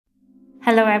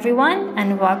Hello, everyone,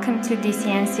 and welcome to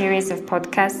DCN series of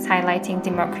podcasts highlighting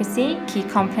democracy, key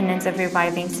components of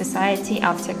reviving society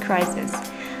after crisis.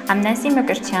 I'm Nancy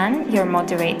Mokirtian, your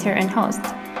moderator and host.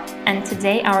 And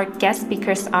today our guest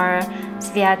speakers are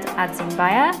Sviat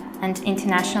Adzinbaya, an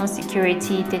International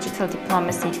Security Digital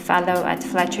Diplomacy Fellow at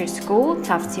Fletcher School,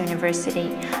 Tufts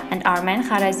University, and Armen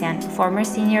Kharazian, former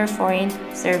Senior Foreign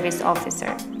Service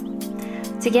Officer.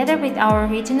 Together with our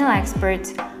regional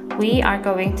experts, we are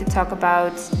going to talk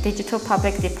about digital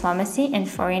public diplomacy and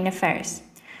foreign affairs.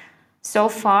 So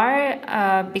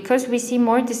far, because we see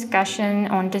more discussion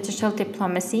on digital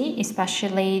diplomacy,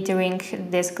 especially during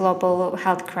this global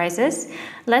health crisis,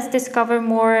 let's discover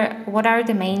more what are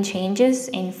the main changes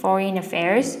in foreign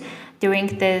affairs during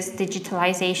this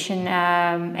digitalization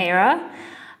era.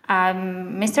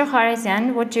 Mr.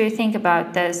 Kharazian, what do you think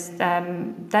about this?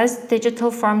 Does digital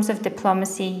forms of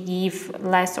diplomacy give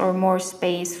less or more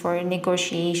space for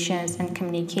negotiations and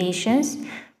communications?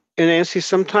 And Nancy,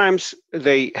 sometimes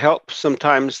they help,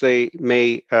 sometimes they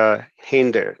may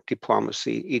hinder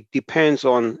diplomacy. It depends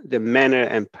on the manner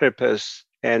and purpose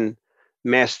and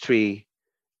mastery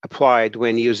applied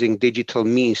when using digital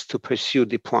means to pursue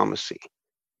diplomacy.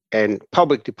 And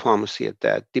public diplomacy at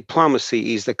that.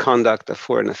 Diplomacy is the conduct of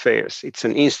foreign affairs. It's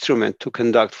an instrument to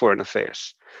conduct foreign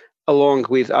affairs, along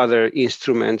with other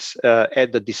instruments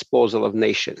at the disposal of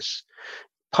nations.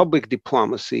 Public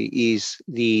diplomacy is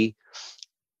the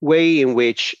way in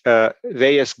which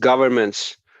various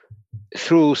governments,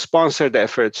 through sponsored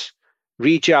efforts,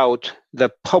 reach out the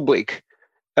public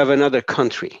of another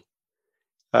country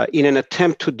in an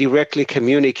attempt to directly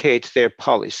communicate their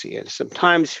policy. And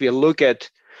sometimes if you look at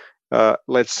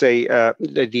let's say,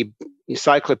 the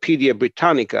Encyclopedia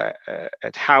Britannica,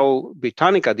 at how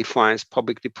Britannica defines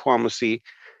public diplomacy,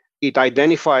 it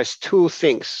identifies two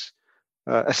things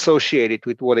associated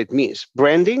with what it means: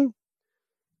 branding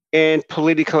and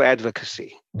political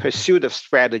advocacy, pursuit of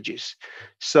strategies.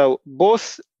 So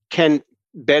both can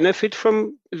benefit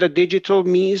from the digital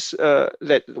means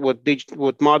that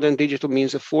what modern digital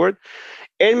means afford,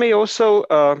 and may also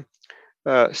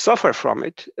suffer from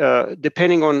it,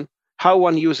 depending on how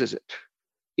one uses it.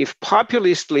 If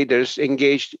populist leaders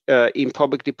engaged in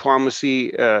public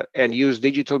diplomacy and use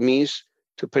digital means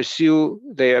to pursue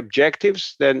their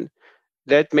objectives, then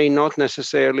that may not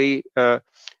necessarily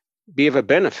be of a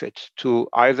benefit to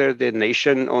either the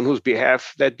nation on whose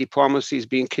behalf that diplomacy is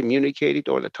being communicated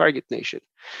or the target nation.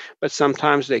 But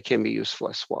sometimes they can be useful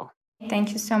as well.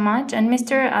 Thank you so much. And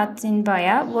Mr.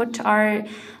 Adzinbaya, what are,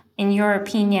 in your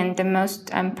opinion, the most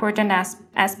important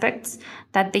aspects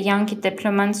that the young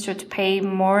diplomats should pay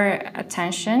more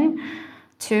attention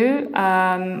to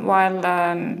while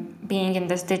being in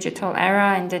this digital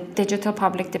era and the digital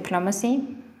public diplomacy?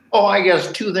 Oh, I guess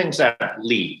two things at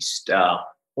least.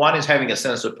 One is having a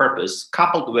sense of purpose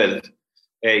coupled with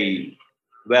a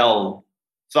well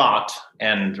thought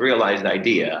and realized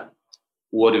idea.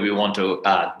 What do we want to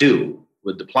do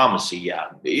with diplomacy?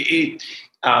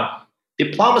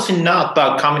 Diplomacy, not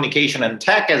about communication and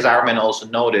tech, as Armen also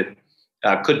noted,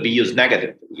 could be used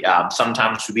negatively.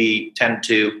 Sometimes we tend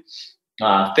to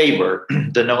favor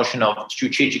the notion of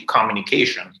strategic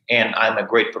communication, and I'm a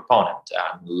great proponent.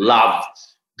 Love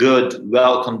good,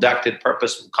 well-conducted,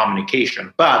 purposeful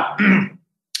communication. But in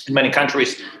many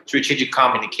countries, strategic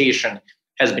communication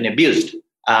has been abused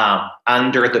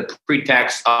under the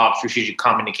pretext of strategic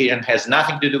communication. Has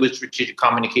nothing to do with strategic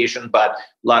communication, but a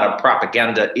lot of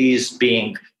propaganda is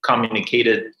being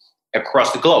communicated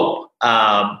across the globe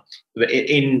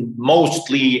in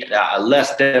mostly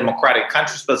less democratic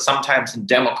countries, but sometimes in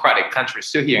democratic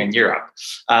countries too, here in Europe,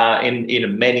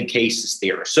 in many cases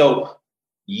there. So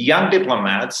young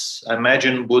diplomats, I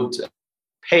imagine, would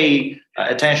pay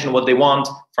attention to what they want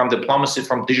from diplomacy,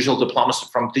 from digital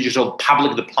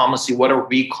public diplomacy, whatever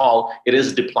we call it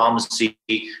is diplomacy,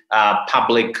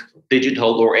 public,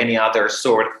 digital, or any other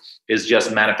sort is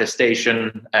just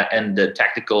manifestation and the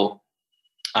tactical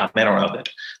manner of it.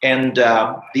 And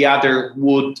the other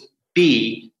would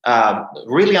be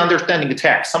really understanding the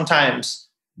text. Sometimes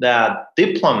the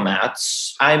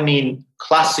diplomats, I mean,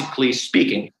 classically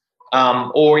speaking,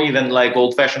 or even like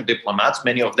old-fashioned diplomats.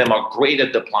 Many of them are great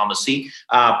at diplomacy,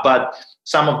 but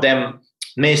some of them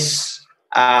miss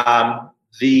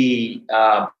the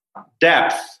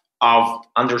depth of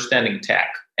understanding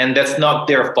tech. And that's not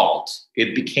their fault.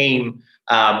 It became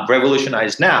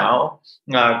revolutionized now,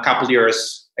 a couple of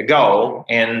years ago,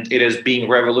 and it is being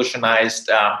revolutionized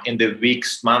in the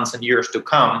weeks, months, and years to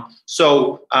come.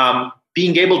 So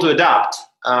being able to adapt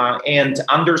and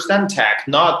understand tech,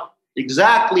 not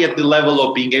exactly at the level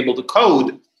of being able to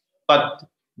code, but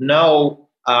know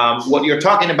what you're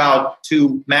talking about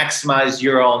to maximize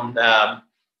your own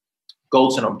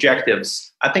goals and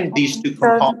objectives, I think these two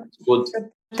components would.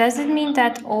 Does it mean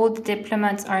that all the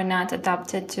diplomats are not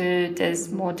adapted to this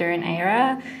modern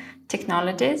era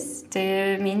technologies? Do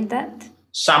you mean that?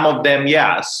 Some of them,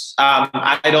 yes.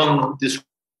 I don't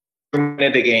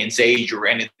discriminate against age or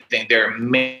anything. There are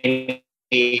many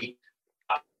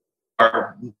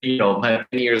are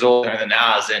many years older than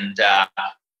us and a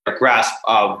grasp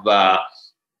of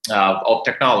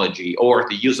technology or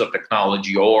the use of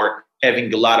technology or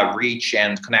having a lot of reach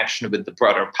and connection with the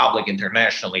broader public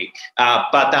internationally.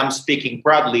 But I'm speaking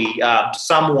broadly,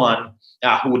 someone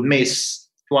who would miss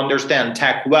to understand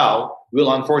tech well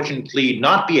will unfortunately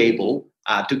not be able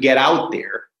to get out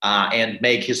there and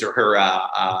make his or her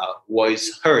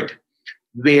voice heard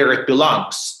where it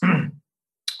belongs.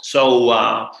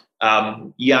 So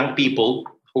young people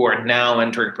who are now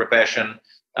entering profession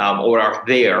or are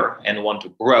there and want to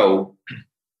grow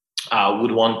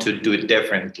would want to do it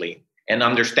differently and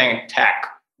understand tech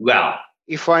well.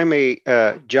 If I may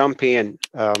jump in,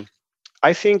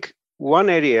 I think one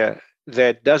area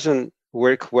that doesn't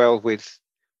work well with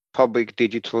public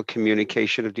digital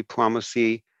communication or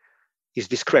diplomacy is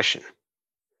discretion.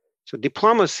 So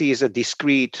diplomacy is a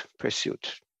discrete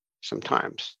pursuit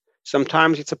sometimes.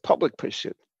 Sometimes it's a public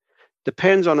pursuit.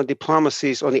 Depends on the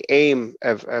diplomacies, on the aim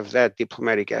of that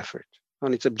diplomatic effort,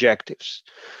 on its objectives.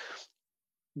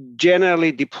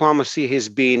 Generally, diplomacy has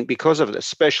been, because of the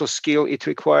special skill it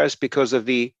requires, because of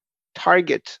the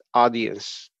target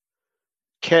audience,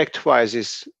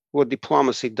 characterizes what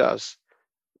diplomacy does.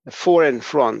 The foreign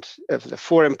front of the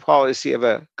foreign policy of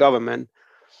a government,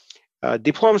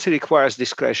 diplomacy requires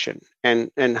discretion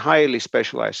and highly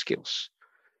specialized skills.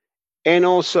 And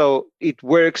also, it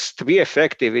works to be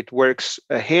effective. It works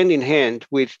hand in hand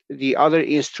with the other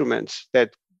instruments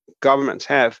that governments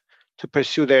have to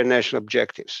pursue their national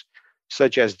objectives,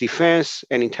 such as defense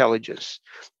and intelligence,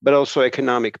 but also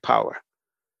economic power.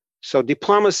 So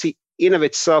diplomacy in of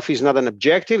itself is not an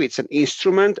objective, it's an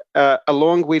instrument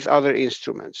along with other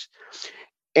instruments.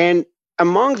 And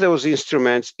among those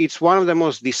instruments, it's one of the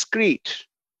most discreet,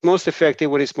 most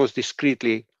effective when it's most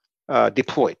discreetly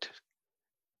deployed,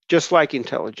 just like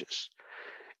intelligence.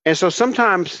 And so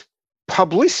sometimes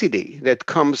publicity that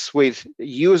comes with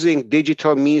using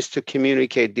digital means to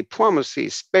communicate diplomacy,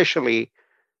 especially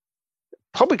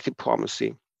public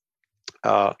diplomacy,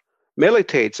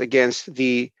 militates against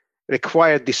the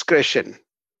required discretion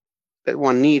that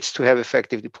one needs to have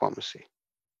effective diplomacy.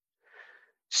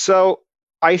 So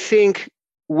I think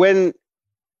when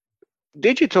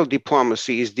digital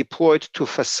diplomacy is deployed to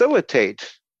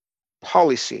facilitate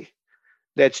policy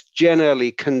that's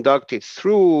generally conducted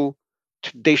through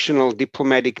traditional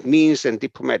diplomatic means and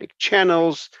diplomatic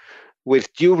channels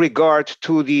with due regard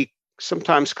to the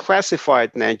sometimes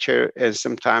classified nature and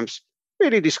sometimes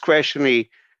really discretionary,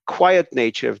 quiet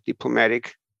nature of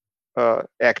diplomatic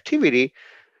activity.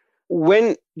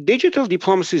 When digital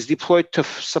diplomacy is deployed to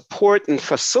support and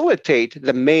facilitate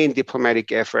the main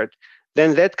diplomatic effort,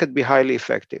 then that could be highly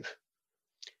effective.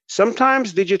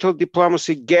 Sometimes digital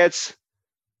diplomacy gets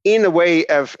in the way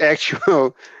of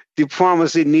actual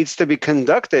diplomacy needs to be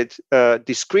conducted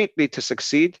discreetly to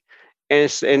succeed,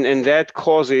 and that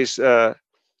causes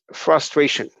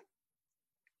frustration.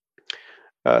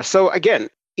 So again,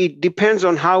 it depends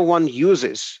on how one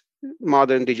uses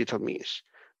modern digital means.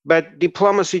 But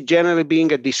diplomacy generally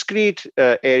being a discrete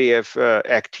area of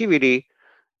activity,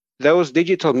 those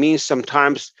digital means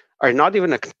sometimes are not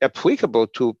even applicable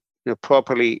to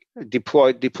properly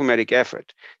deployed diplomatic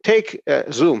effort. Take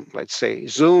Zoom, let's say.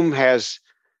 Zoom has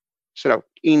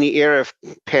in the era of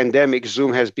pandemic,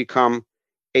 Zoom has become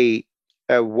a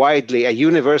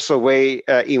universal way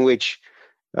in which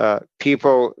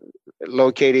people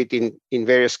located in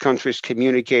various countries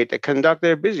communicate and conduct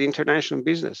their international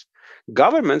business.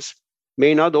 Governments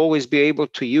may not always be able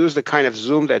to use the kind of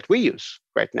Zoom that we use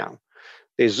right now.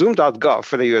 There's Zoom.gov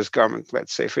for the US government,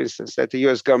 let's say, for instance, that the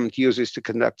US government uses to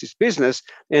conduct its business.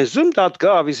 And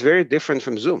Zoom.gov is very different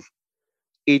from Zoom.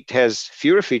 It has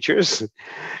fewer features.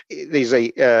 There's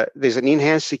an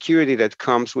enhanced security that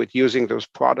comes with using those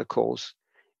protocols,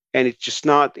 and it's just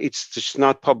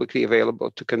not publicly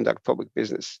available to conduct public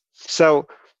business. So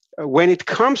when it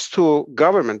comes to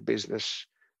government business,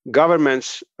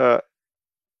 governments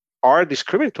are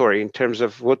discriminatory in terms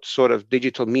of what sort of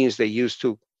digital means they use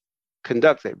to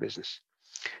conduct their business.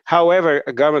 However,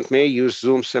 a government may use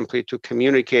Zoom simply to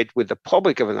communicate with the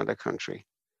public of another country.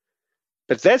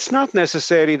 But that's not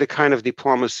necessarily the kind of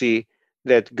diplomacy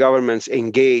that governments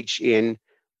engage in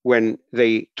when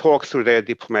they talk through their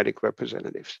diplomatic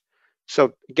representatives.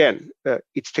 So again,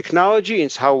 it's technology,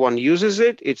 it's how one uses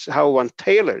it, it's how one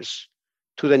tailors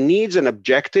to the needs and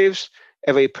objectives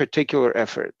of a particular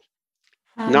effort.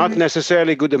 Not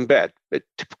necessarily good and bad, but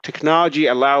technology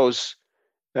allows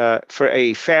for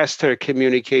a faster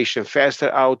communication, faster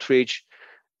outreach,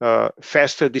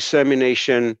 faster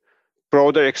dissemination,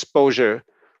 broader exposure.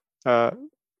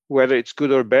 Whether it's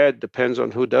good or bad depends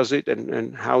on who does it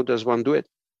and how does one do it.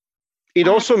 It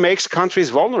also makes countries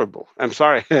vulnerable. I'm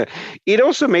sorry. It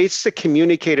also makes the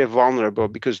communicator vulnerable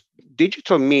because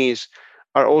digital means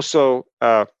are also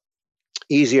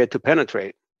easier to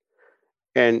penetrate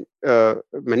and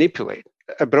manipulate.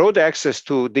 A broad access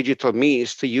to digital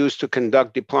means to use to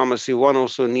conduct diplomacy, one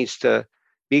also needs to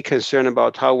be concerned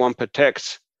about how one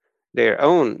protects their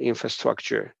own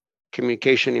infrastructure,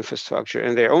 communication infrastructure,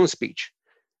 and their own speech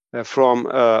from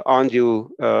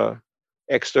undue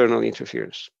external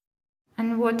interference.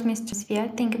 And what Mr.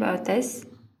 Sviat think about this?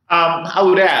 I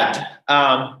would add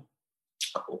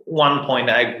one point.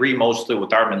 I agree mostly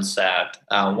with Armen said.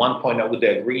 One point I would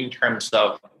agree in terms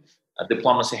of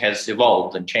diplomacy has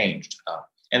evolved and changed.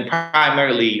 And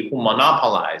primarily who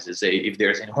monopolizes, if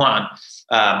there's any one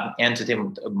entity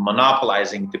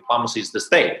monopolizing diplomacy, is the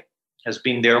state. Has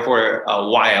been there for a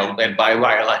while, and by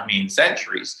while I mean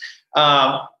centuries.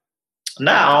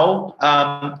 Now,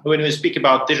 when we speak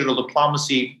about digital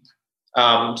diplomacy,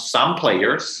 some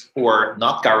players who are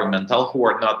not governmental, who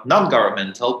are not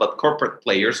non-governmental, but corporate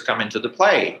players come into the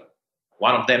play.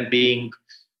 One of them being,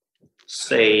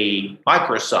 say,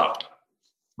 Microsoft.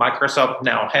 Microsoft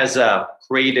now has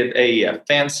created a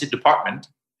fancy department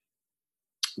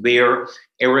where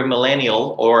every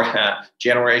millennial or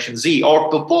Generation Z or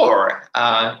before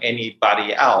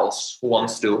anybody else who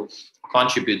wants to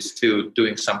contribute to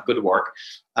doing some good work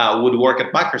would work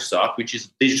at Microsoft, which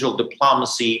is digital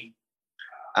diplomacy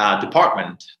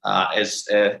department as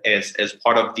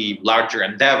part of the larger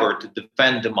endeavor to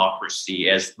defend democracy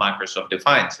as Microsoft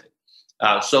defines it.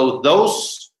 So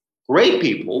those great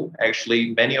people,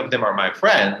 actually, many of them are my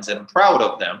friends and proud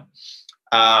of them,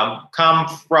 come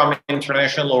from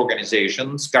international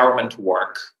organizations, government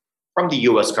work, from the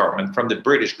US government, from the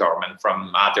British government,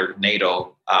 from other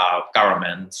NATO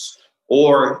governments,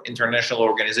 or international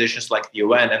organizations like the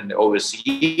UN and the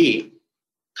OSCE,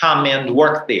 come and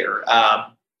work there,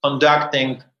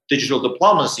 conducting digital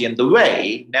diplomacy. And the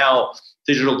way now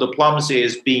digital diplomacy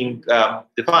is being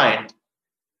defined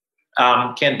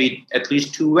can be at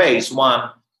least two ways. One,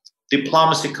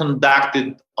 diplomacy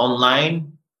conducted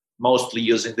online, mostly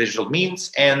using digital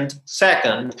means. And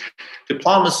second,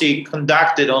 diplomacy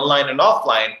conducted online and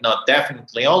offline, not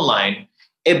definitely online,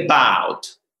 about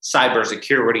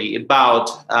cybersecurity, about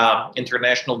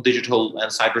international digital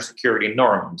and cybersecurity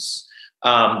norms.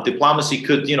 Diplomacy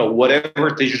could, whatever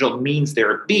digital means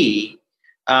there be,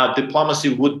 diplomacy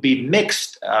would be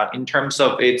mixed in terms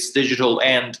of its digital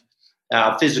and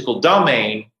physical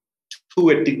domain to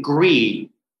a degree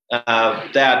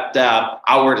that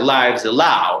our lives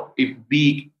allow. If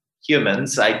we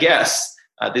humans, I guess,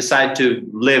 decide to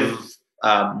live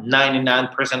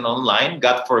 99% online,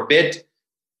 God forbid,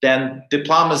 then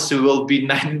diplomacy will be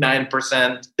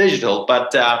 99% digital,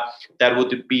 but that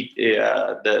would be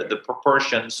the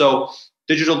proportion. So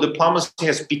digital diplomacy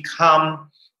has become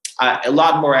a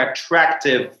lot more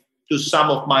attractive to some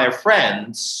of my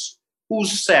friends who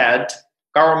said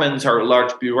governments are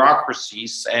large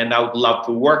bureaucracies and I would love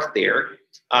to work there,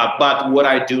 but what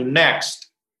I do next.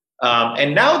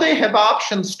 And now they have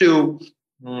options to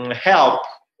help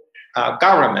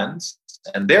governments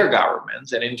and their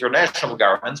governments and international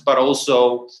governments, but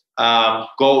also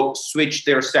go switch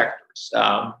their sectors.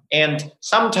 And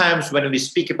sometimes when we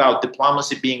speak about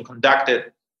diplomacy being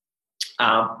conducted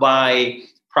by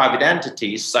private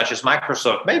entities such as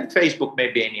Microsoft, maybe Facebook,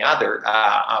 maybe any other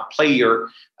player,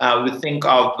 we think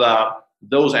of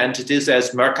those entities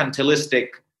as mercantilistic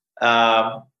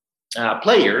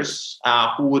players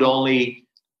who would only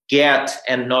get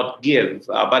and not give.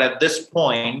 But at this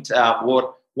point,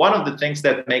 one of the things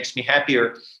that makes me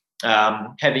happier,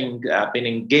 having been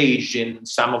engaged in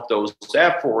some of those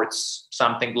efforts,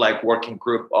 something like working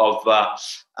group of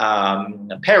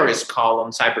Paris call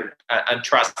on cyber and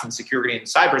trust and security in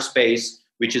cyberspace,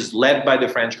 which is led by the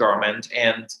French government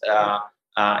and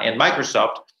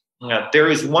Microsoft. There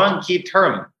is one key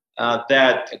term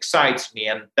that excites me,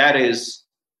 and that is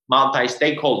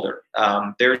multi-stakeholder.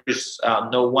 There is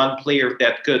no one player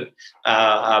that could,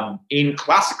 in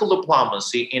classical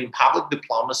diplomacy, in public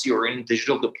diplomacy, or in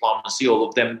digital diplomacy, all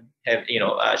of them have,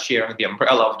 sharing the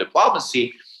umbrella of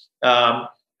diplomacy.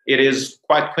 It is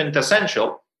quite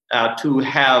quintessential to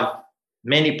have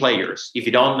many players. If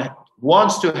you don't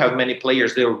wants to have many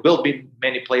players, there will be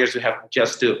many players who have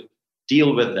just to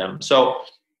deal with them. So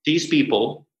these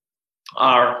people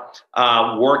are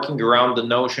working around the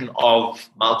notion of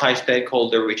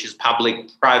multi-stakeholder, which is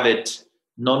public, private,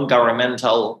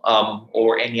 non-governmental,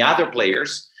 or any other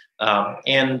players.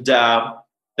 And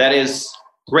that is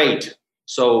great.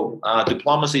 So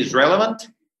diplomacy is relevant.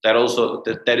 That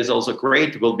is also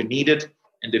great. Will be needed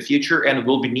in the future, and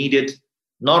will be needed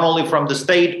not only from the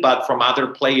state but from other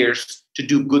players to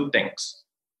do good things,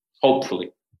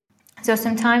 hopefully. So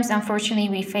sometimes, unfortunately,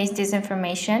 we face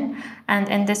disinformation, and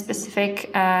in this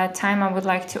specific time, I would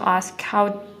like to ask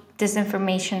how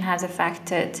disinformation has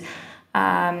affected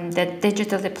the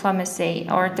digital diplomacy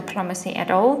or diplomacy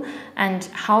at all, and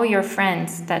how your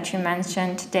friends that you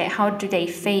mentioned, how do they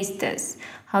face this?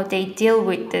 How they deal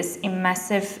with this in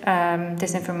massive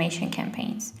disinformation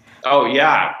campaigns? Oh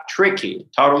yeah, tricky,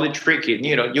 totally tricky.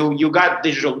 You got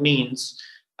digital means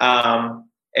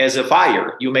as a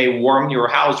fire. You may warm your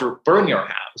house or burn your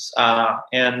house,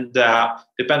 and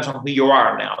depends on who you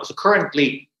are now. So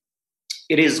currently,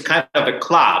 it is kind of a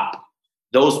club.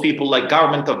 Those people like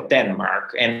government of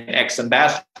Denmark and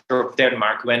ex-ambassador of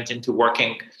Denmark went into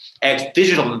working,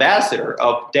 ex-digital ambassador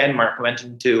of Denmark went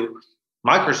into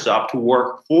Microsoft to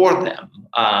work for them,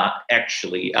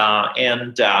 actually,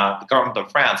 and the government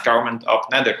of France, government of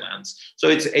Netherlands. So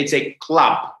it's a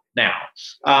club now,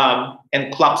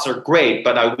 and clubs are great,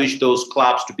 but I wish those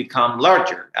clubs to become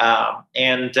larger.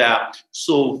 And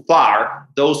so far,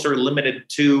 those are limited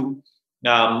to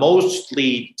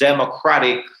mostly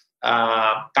democratic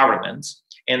governments,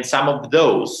 and some of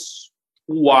those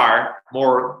who are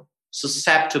more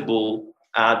susceptible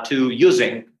to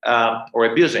using or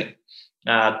abusing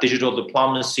digital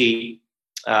diplomacy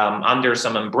under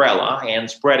some umbrella and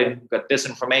spreading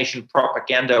disinformation,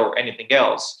 propaganda, or anything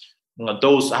else.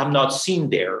 Those I'm not seen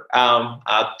there.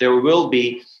 There will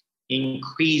be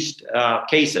increased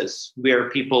cases where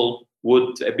people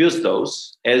would abuse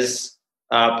those, as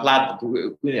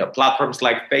platforms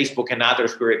like Facebook and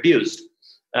others were abused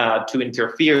to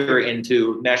interfere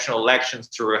into national elections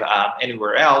or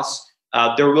anywhere else.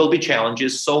 There will be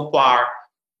challenges. So far,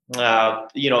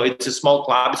 it's a small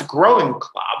club. It's a growing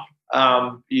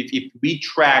club. If we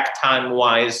track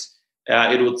time-wise,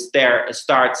 it would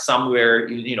start somewhere,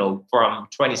 from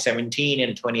 2017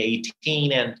 and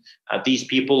 2018, and these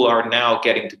people are now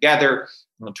getting together.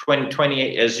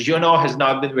 2020, as you know, has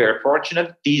not been very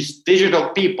fortunate. These digital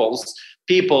people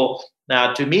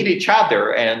to meet each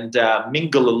other and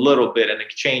mingle a little bit and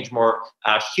exchange more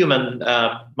human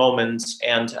moments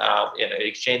and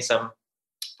exchange some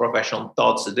professional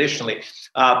thoughts additionally.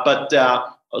 But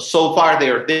so far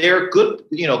they're good.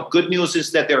 Good news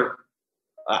is that they're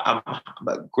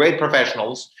great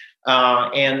professionals.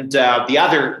 And the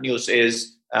other news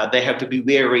is they have to be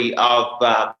wary of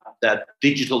that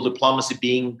digital diplomacy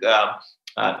being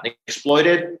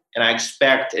exploited, and I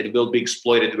expect it will be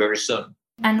exploited very soon.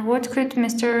 And what could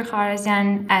Mr.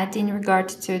 Kharazian add in regard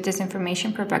to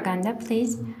disinformation propaganda,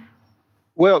 please?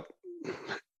 Well,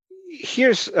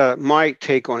 here's my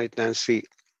take on it, Nancy.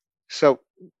 So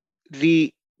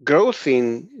the growth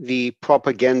in the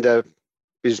propaganda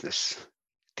business,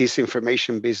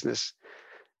 disinformation business,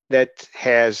 that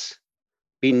has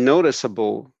been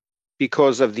noticeable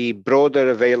because of the broader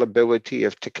availability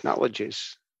of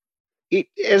technologies. It,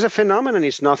 as a phenomenon,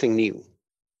 is nothing new.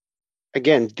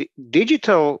 Again,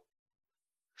 digital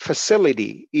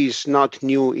facility is not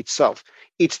new itself.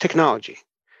 It's technology.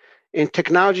 And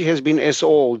technology has been as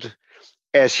old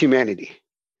as humanity.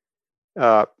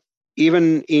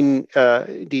 Even in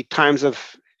the times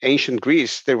of ancient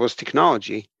Greece, there was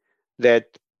technology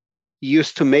that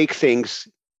used to make things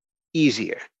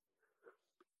easier.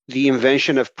 The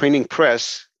invention of printing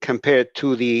press compared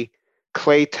to the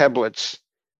clay tablets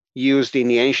used in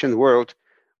the ancient world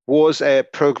was a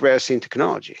progress in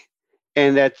technology.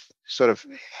 And that sort of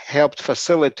helped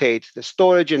facilitate the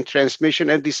storage and transmission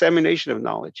and dissemination of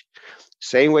knowledge.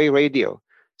 Same way radio,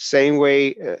 same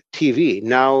way TV.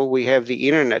 Now we have the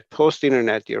internet,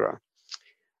 post-internet era.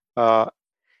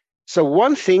 So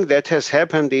one thing that has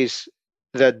happened is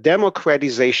the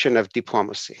democratization of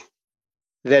diplomacy.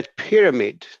 That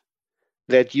pyramid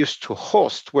that used to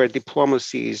host where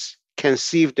diplomacy is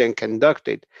conceived and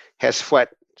conducted has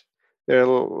flattened. There are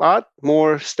a lot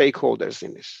more stakeholders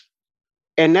in this.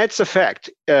 And that's a fact.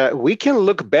 We can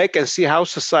look back and see how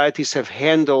societies have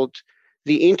handled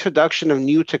the introduction of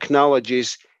new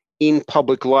technologies in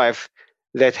public life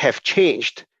that have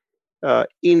changed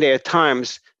in their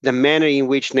times the manner in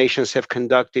which nations have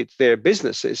conducted their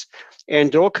businesses,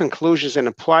 and draw conclusions and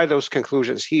apply those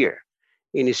conclusions here.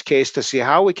 in this case, to see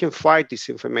how we can fight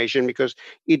disinformation, because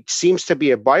it seems to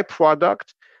be a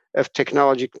byproduct of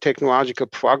technological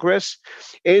progress.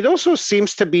 And it also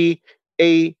seems to be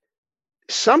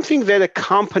something that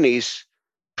accompanies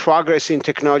progress in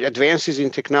technology, advances in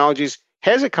technologies,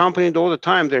 has accompanied all the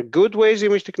time. There are good ways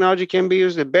in which technology can be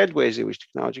used, there are bad ways in which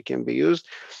technology can be used.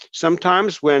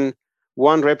 Sometimes when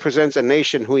one represents a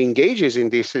nation who engages in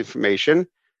disinformation,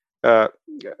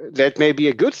 that may be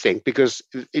a good thing, because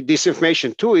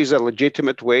disinformation too is a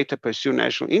legitimate way to pursue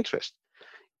national interest.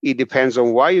 It depends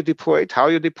on why you deploy it, how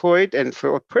you deploy it, and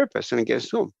for what purpose and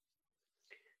against whom.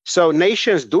 So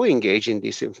nations do engage in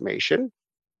disinformation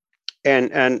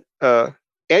and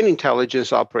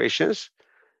intelligence operations,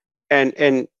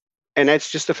 and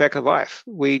that's just a fact of life.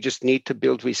 We just need to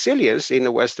build resilience in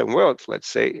the Western world. Let's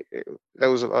say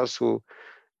those of us who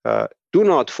do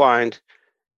not find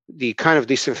the kind of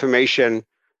disinformation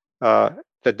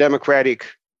the democratic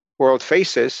world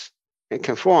faces and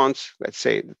confronts, let's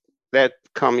say that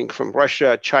coming from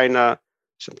Russia, China,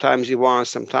 sometimes Iran,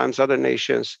 sometimes other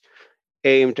nations,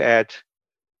 aimed at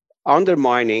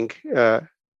undermining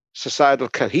societal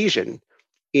cohesion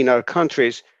in our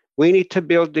countries, we need to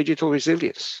build digital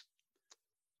resilience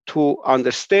to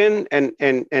understand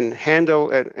and handle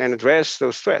and address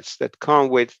those threats that come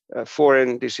with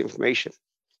foreign disinformation,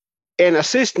 and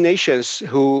assist nations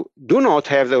who do not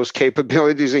have those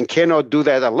capabilities and cannot do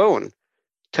that alone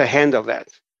to handle that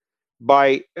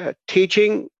by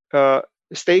teaching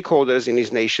stakeholders in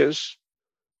these nations,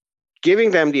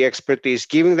 giving them the expertise,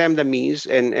 giving them the means,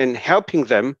 and helping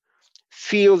them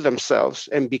feel themselves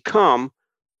and become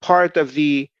part of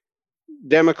the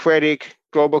democratic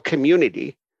global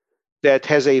community that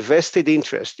has a vested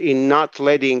interest in not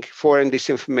letting foreign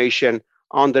disinformation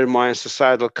undermine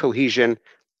societal cohesion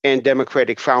and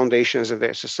democratic foundations of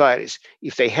their societies,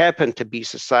 if they happen to be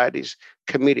societies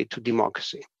committed to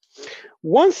democracy.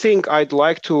 One thing I'd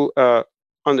like to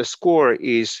underscore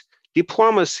is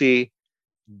diplomacy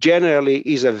generally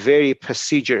is a very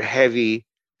procedure-heavy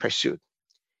pursuit.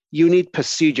 You need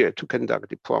procedure to conduct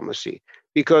diplomacy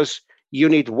because you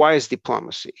need wise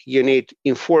diplomacy. You need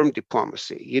informed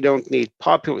diplomacy. You don't need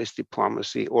populist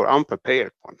diplomacy or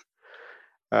unprepared one.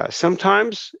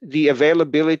 Sometimes the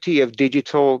availability of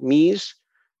digital means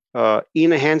in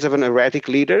the hands of an erratic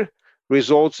leader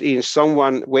results in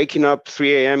someone waking up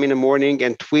 3 a.m. in the morning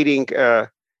and tweeting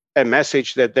a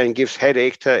message that then gives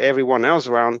headache to everyone else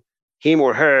around him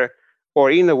or her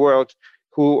or in the world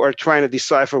who are trying to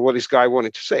decipher what this guy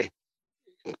wanted to say.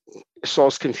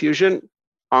 Solves confusion,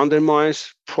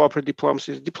 undermines proper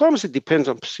diplomacy. Diplomacy depends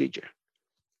on procedure.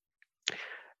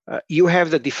 You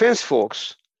have the defense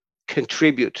folks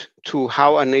contribute to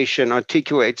how a nation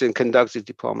articulates and conducts its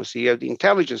diplomacy. You have the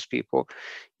intelligence people.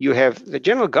 You have the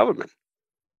general government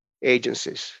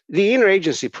agencies. The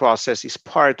interagency process is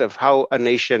part of how a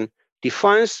nation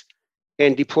defines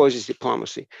and deploys its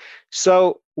diplomacy.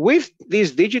 So with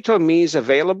these digital means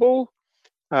available,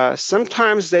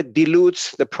 sometimes that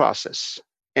dilutes the process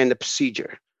and the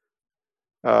procedure.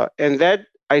 And that,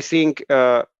 I think,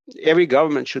 every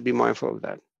government should be mindful of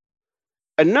that.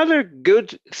 Another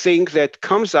good thing that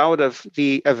comes out of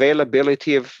the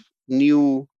availability of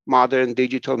new modern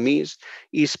digital means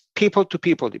is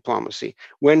people-to-people diplomacy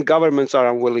when governments are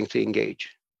unwilling to engage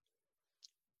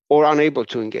or unable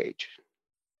to engage.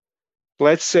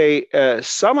 Let's say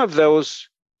some of those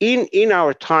in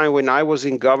our time when I was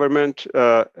in government,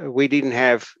 we didn't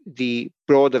have the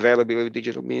broad availability of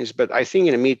digital means, but I think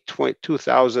in the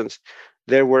mid-2000s,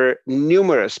 there were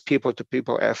numerous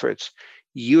people-to-people efforts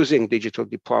using digital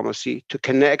diplomacy to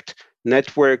connect,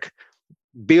 network,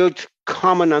 build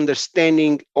common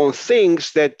understanding on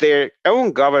things that their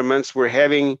own governments were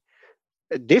having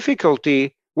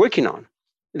difficulty working on.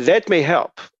 That may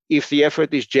help if the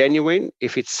effort is genuine,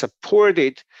 if it's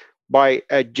supported by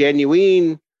a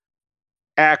genuine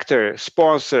actor,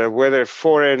 sponsor, whether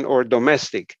foreign or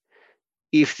domestic.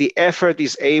 If the effort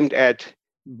is aimed at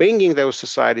bringing those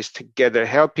societies together,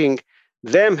 helping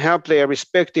them help their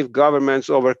respective governments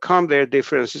overcome their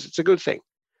differences, it's a good thing.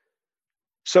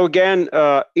 So again,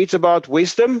 it's about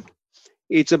wisdom.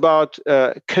 It's about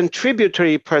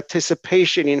contributory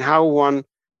participation in how one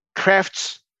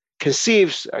crafts,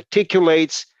 conceives,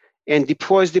 articulates, and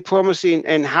deploys diplomacy,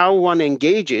 and how one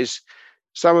engages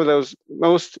some of those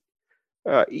most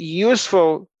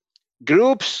useful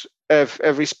groups of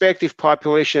respective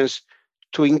populations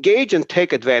to engage and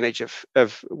take advantage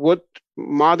of what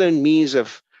modern means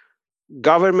of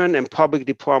government and public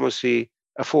diplomacy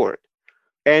afford.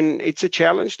 And it's a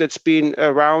challenge that's been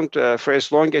around for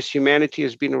as long as humanity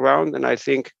has been around. And I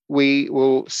think we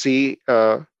will see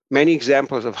many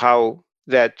examples of how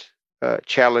that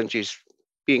challenge is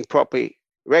being properly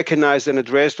recognized and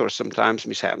addressed, or sometimes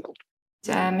mishandled.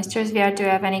 Mr. Zviar, do you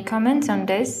have any comments on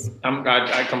this?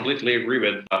 I completely agree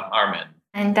with Armin.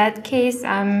 In that case,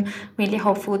 I'm really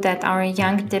hopeful that our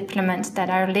young diplomats that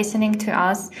are listening to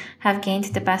us have gained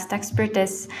the best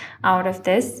expertise out of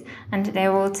this, and they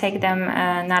will take them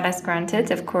not as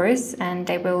granted, of course, and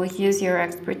they will use your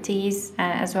expertise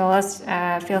as well as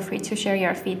feel free to share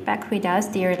your feedback with us,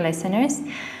 dear listeners.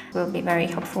 Will be very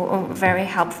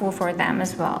helpful for them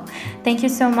as well. Thank you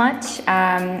so much.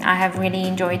 I have really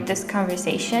enjoyed this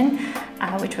conversation,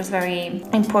 which was very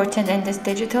important in this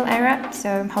digital era.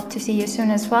 So hope to see you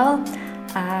soon as well.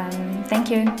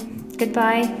 Thank you.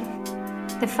 Goodbye.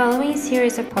 The following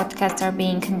series of podcasts are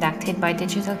being conducted by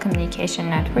Digital Communication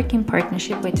Network in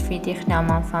partnership with Friedrich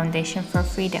Naumann Foundation for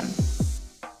Freedom.